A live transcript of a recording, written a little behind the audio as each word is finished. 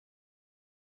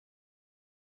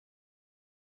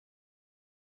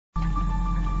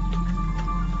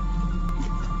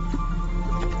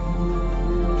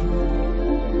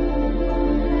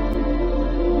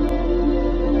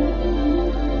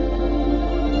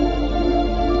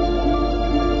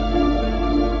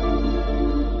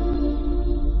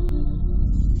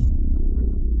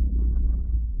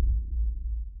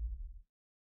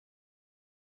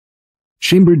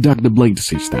chamber duct blade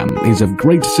system is of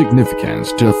great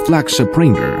significance to a flexor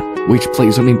printer, which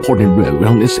plays an important role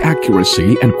on its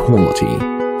accuracy and quality.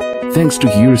 Thanks to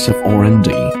years of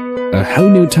R&D, a whole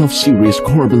new TUF series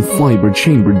carbon fiber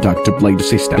chamber duct blade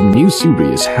system. The new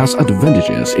series has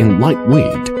advantages in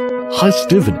lightweight, high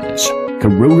stiffness,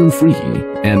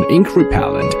 corrosion-free, and ink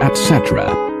repellent,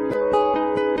 etc.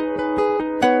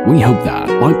 We hope that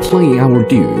by playing our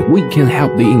due, we can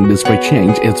help the industry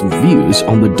change its views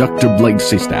on the duct blade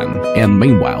system, and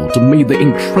meanwhile to meet the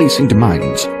increasing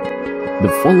demands. The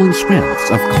following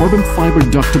strengths of carbon fiber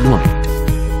duct blade.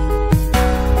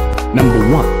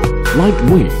 Number 1.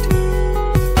 Lightweight.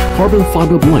 Carbon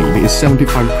fiber blade is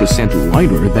 75%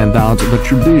 lighter than that of the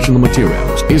traditional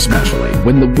materials, especially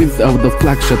when the width of the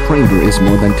flexor printer is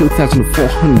more than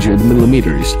 2,400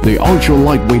 mm. The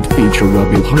ultra-lightweight feature will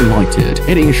be highlighted.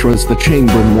 It ensures the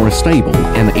chamber more stable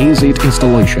and easy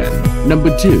installation.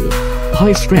 Number 2.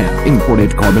 High-strength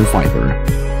imported carbon fiber.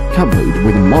 Coupled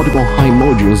with multiple high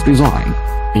modules design,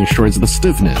 ensures the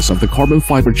stiffness of the carbon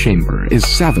fiber chamber is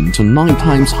 7 to 9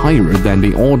 times higher than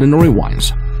the ordinary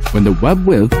ones. When the web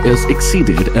width is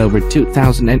exceeded over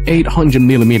 2,800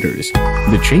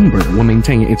 mm, the chamber will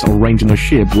maintain its original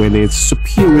shape with its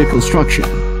superior construction,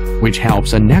 which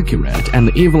helps an accurate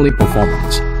and evenly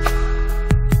performance.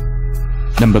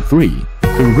 Number 3.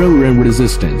 Corrosion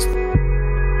resistance.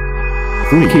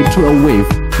 3K12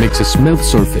 wave makes a smooth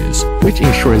surface, which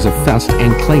ensures a fast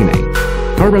ink cleaning.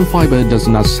 Carbon fiber does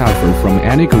not suffer from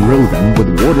any corrosion with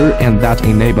water, and that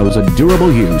enables a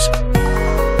durable use.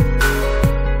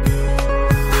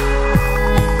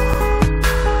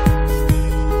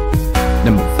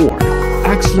 Number 4.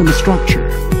 Excellent structure.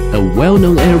 A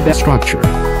well-known airbag structure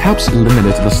helps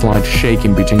eliminate the slight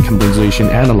shaking between composition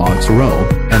analog's roll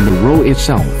and the roll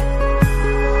itself.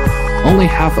 Only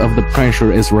half of the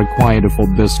pressure is required for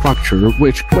this structure,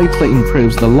 which greatly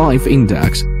improves the life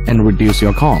index and reduces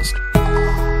your cost.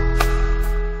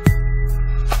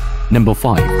 Number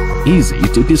 5. Easy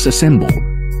to disassemble.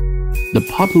 The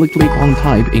popular clip-on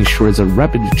type ensures a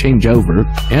rapid changeover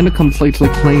and a completely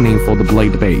cleaning for the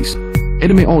blade base.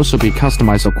 It may also be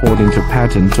customized according to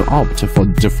pattern to opt for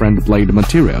different blade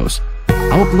materials.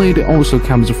 Our blade also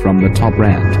comes from the top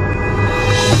brand.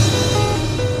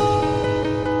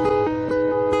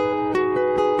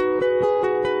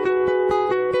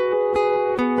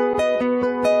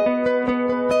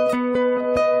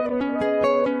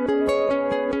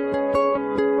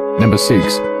 Number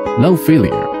 6. Low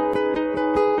failure.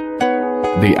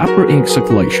 The upper ink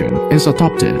circulation is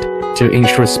adopted to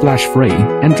ensure splash-free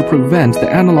and to prevent the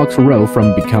analog roll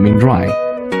from becoming dry,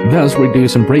 thus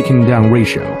reducing breaking down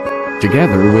ratio.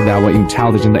 Together with our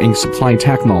intelligent ink supply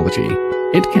technology,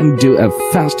 it can do a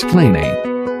fast cleaning.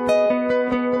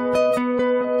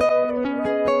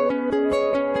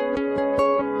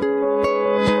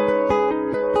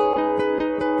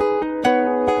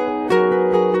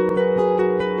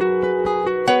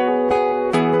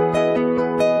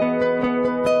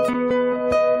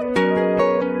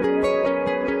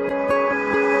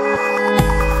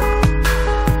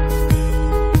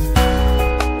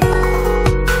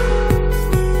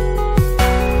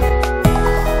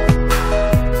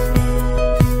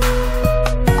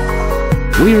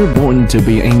 We're born to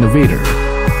be an innovator.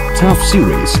 TUF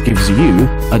series gives you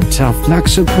a TUF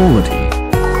flexor quality.